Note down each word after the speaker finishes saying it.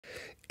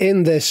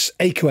In this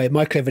AQA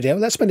micro video,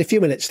 let's spend a few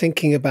minutes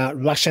thinking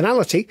about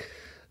rationality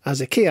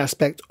as a key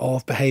aspect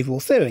of behavioural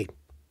theory.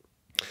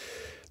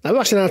 Now,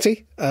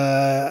 rationality,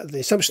 the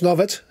assumption of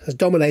it, has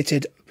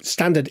dominated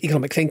standard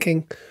economic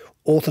thinking,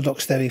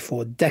 orthodox theory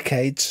for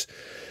decades.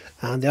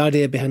 And the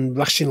idea behind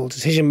rational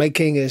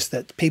decision-making is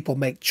that people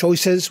make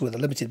choices with a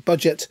limited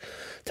budget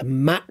to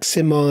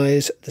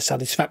maximise the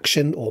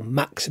satisfaction or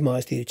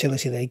maximise the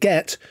utility they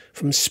get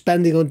from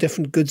spending on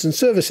different goods and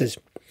services.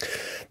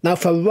 Now,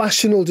 for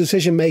rational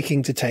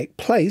decision-making to take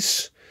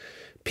place,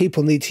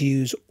 people need to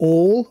use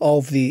all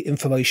of the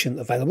information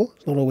available.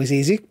 It's not always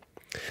easy.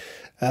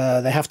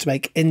 They have to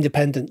make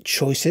independent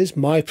choices.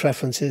 My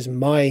preferences,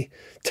 my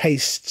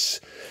tastes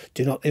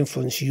do not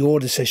influence your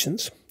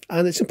decisions.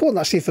 And it's important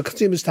actually for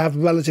consumers to have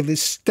relatively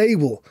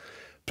stable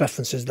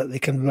preferences that they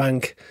can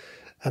rank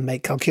and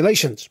make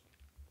calculations.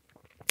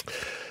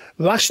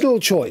 Rational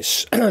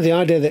choice, the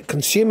idea that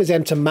consumers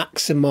aim to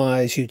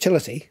maximise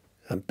utility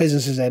and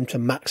businesses aim to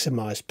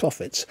maximise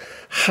profits,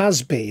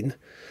 has been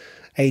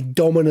a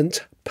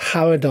dominant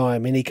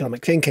paradigm in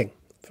economic thinking.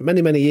 For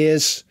many, many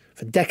years,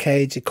 for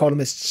decades,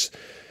 economists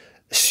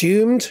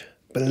assumed,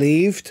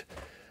 believed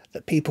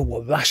that people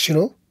were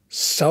rational,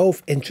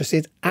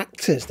 self-interested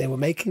actors. They were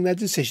making their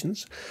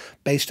decisions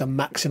based on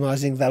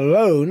maximising their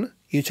own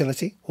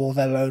utility or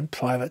their own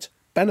private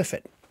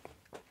benefit.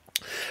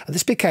 And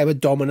this became a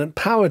dominant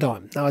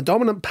paradigm. Now, a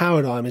dominant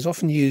paradigm is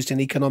often used in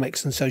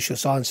economics and social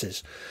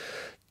sciences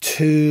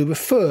to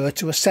refer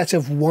to a set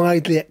of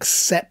widely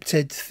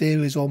accepted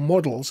theories or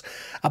models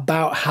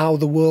about how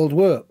the world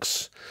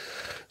works.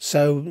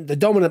 So the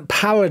dominant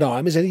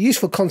paradigm is a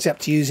useful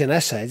concept to use in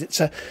essays.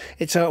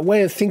 It's a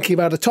way of thinking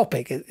about a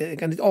topic. It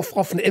can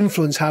often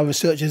influence how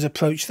researchers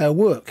approach their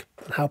work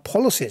and how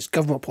policies,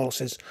 government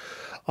policies,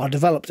 are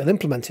developed and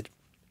implemented.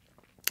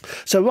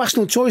 So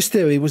rational choice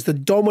theory was the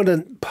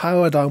dominant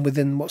paradigm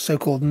within what's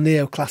so-called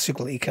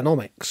neoclassical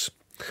economics.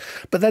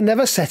 But they're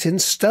never set in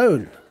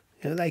stone.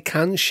 They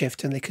can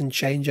shift and they can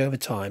change over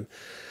time,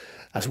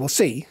 as we'll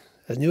see,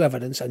 as new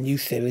evidence and new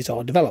theories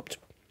are developed.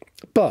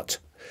 But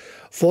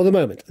for the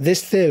moment,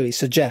 this theory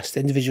suggests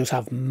individuals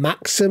have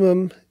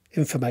maximum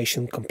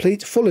information,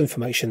 complete, full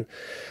information.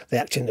 They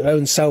act in their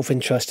own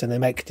self-interest and they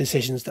make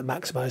decisions that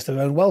maximise their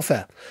own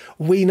welfare.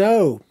 We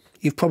know,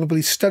 you've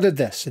probably studied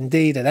this,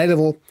 indeed at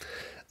A-level,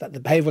 that the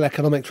behavioural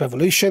economics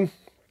revolution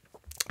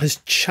has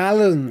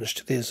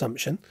challenged the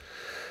assumption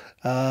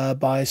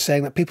by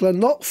saying that people are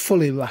not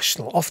fully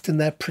rational. Often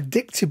they're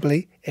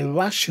predictably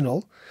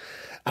irrational,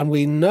 and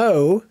we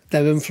know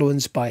they're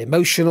influenced by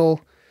emotional,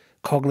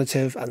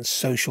 cognitive and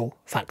social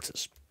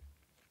factors.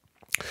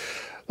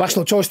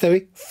 Rational choice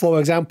theory, for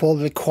example,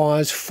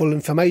 requires full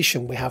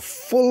information. We have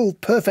full,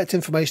 perfect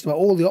information about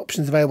all the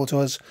options available to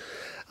us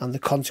and the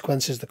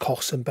consequences, the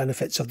costs and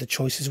benefits of the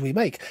choices we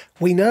make.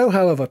 We know,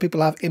 however,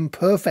 people have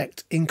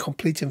imperfect,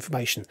 incomplete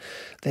information.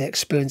 They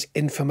experience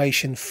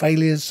information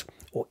failures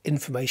or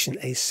information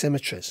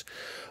asymmetries.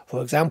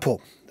 For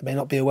example, they may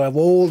not be aware of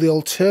all the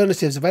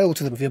alternatives available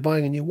to them. If you're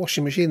buying a new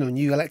washing machine or a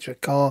new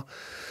electric car,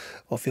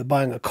 or if you're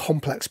buying a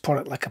complex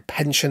product like a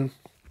pension,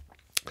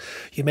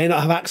 you may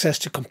not have access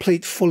to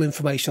complete, full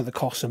information of the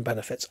costs and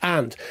benefits.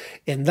 And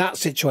in that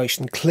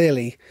situation,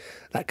 clearly,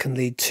 that can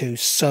lead to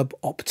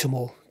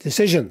suboptimal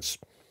decisions.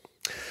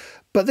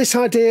 But this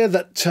idea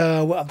that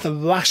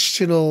the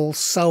rational,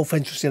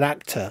 self-interested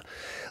actor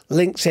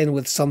links in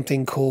with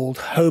something called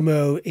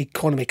homo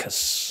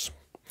economicus,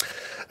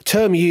 a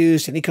term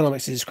used in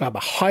economics to describe a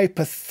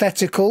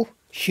hypothetical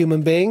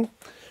human being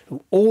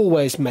who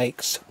always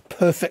makes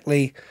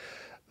perfectly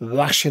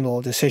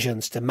rational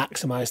decisions to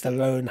maximise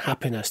their own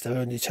happiness, their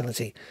own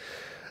utility,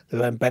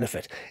 their own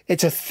benefit.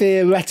 It's a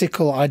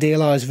theoretical,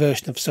 idealised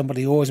version of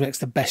somebody who always makes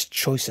the best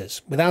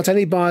choices without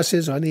any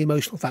biases or any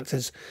emotional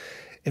factors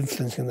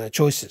influencing their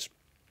choices.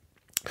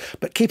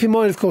 But keep in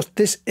mind, of course,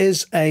 this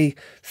is a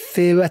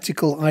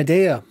theoretical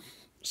idea.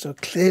 So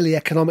clearly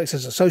economics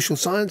as a social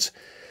science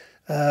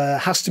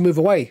has to move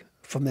away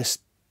from this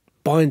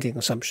binding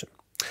assumption.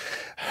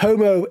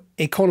 Homo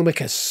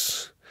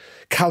economicus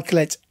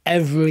calculates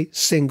every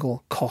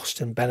single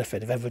cost and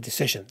benefit of every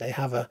decision. They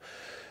have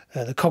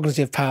the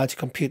cognitive power to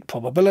compute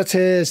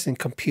probabilities and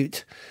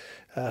compute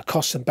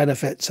costs and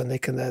benefits, and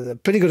they're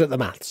pretty good at the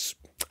maths.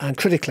 And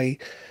critically,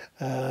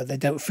 they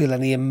don't feel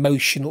any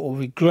emotion or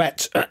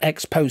regret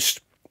ex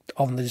post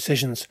on the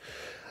decisions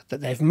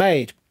that they've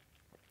made.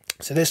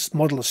 So this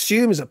model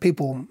assumes that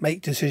people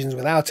make decisions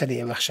without any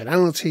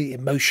irrationality,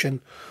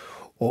 emotion,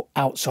 or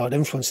outside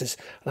influences.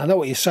 And I know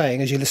what you're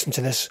saying as you listen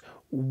to this.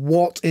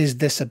 What is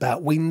this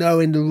about? We know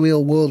in the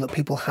real world that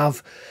people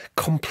have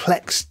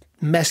complex,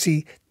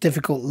 messy,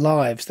 difficult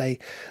lives. They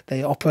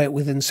operate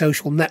within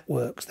social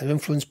networks. They're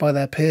influenced by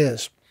their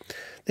peers.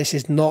 This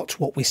is not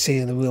what we see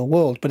in the real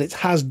world, but it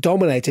has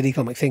dominated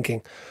economic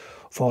thinking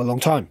for a long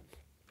time.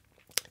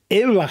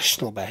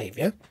 Irrational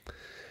behaviour,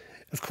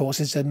 of course,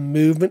 is a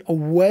movement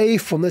away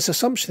from this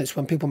assumption. It's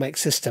when people make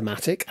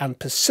systematic and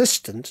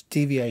persistent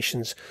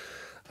deviations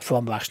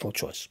from rational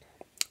choice.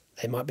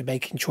 They might be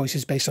making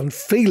choices based on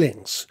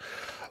feelings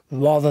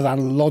rather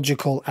than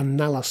logical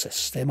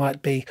analysis. They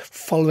might be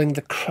following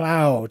the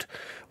crowd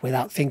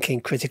without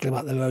thinking critically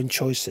about their own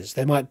choices.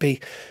 They might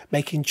be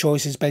making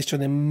choices based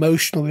on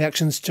emotional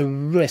reactions to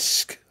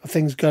risk of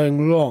things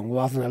going wrong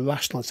rather than a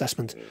rational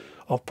assessment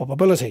of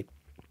probability.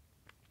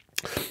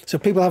 So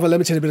people have a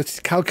limited ability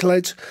to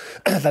calculate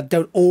that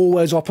don't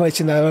always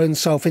operate in their own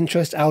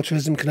self-interest.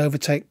 Altruism can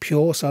overtake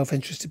pure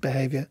self-interested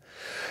behaviour.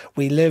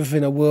 We live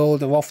in a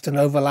world of often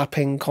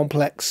overlapping,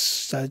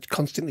 complex,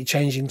 constantly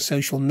changing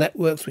social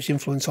networks which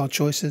influence our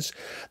choices.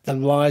 The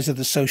rise of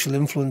the social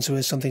influencer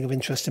is something of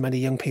interest to many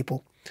young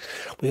people.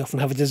 We often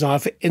have a desire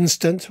for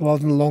instant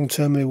rather than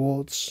long-term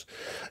rewards.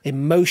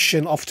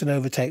 Emotion often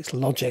overtakes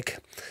logic,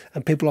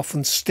 and people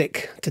often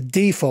stick to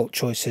default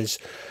choices,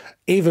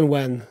 even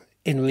when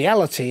in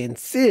reality, in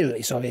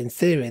theory,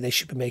 they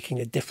should be making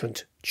a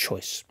different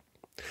choice.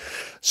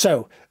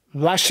 So,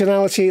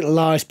 rationality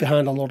lies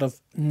behind a lot of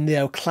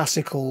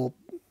neoclassical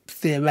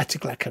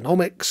theoretical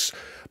economics,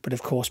 but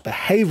of course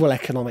behavioural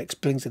economics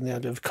brings in the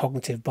idea of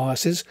cognitive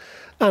biases,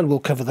 and we'll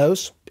cover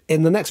those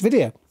in the next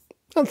video.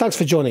 And thanks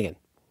for joining in.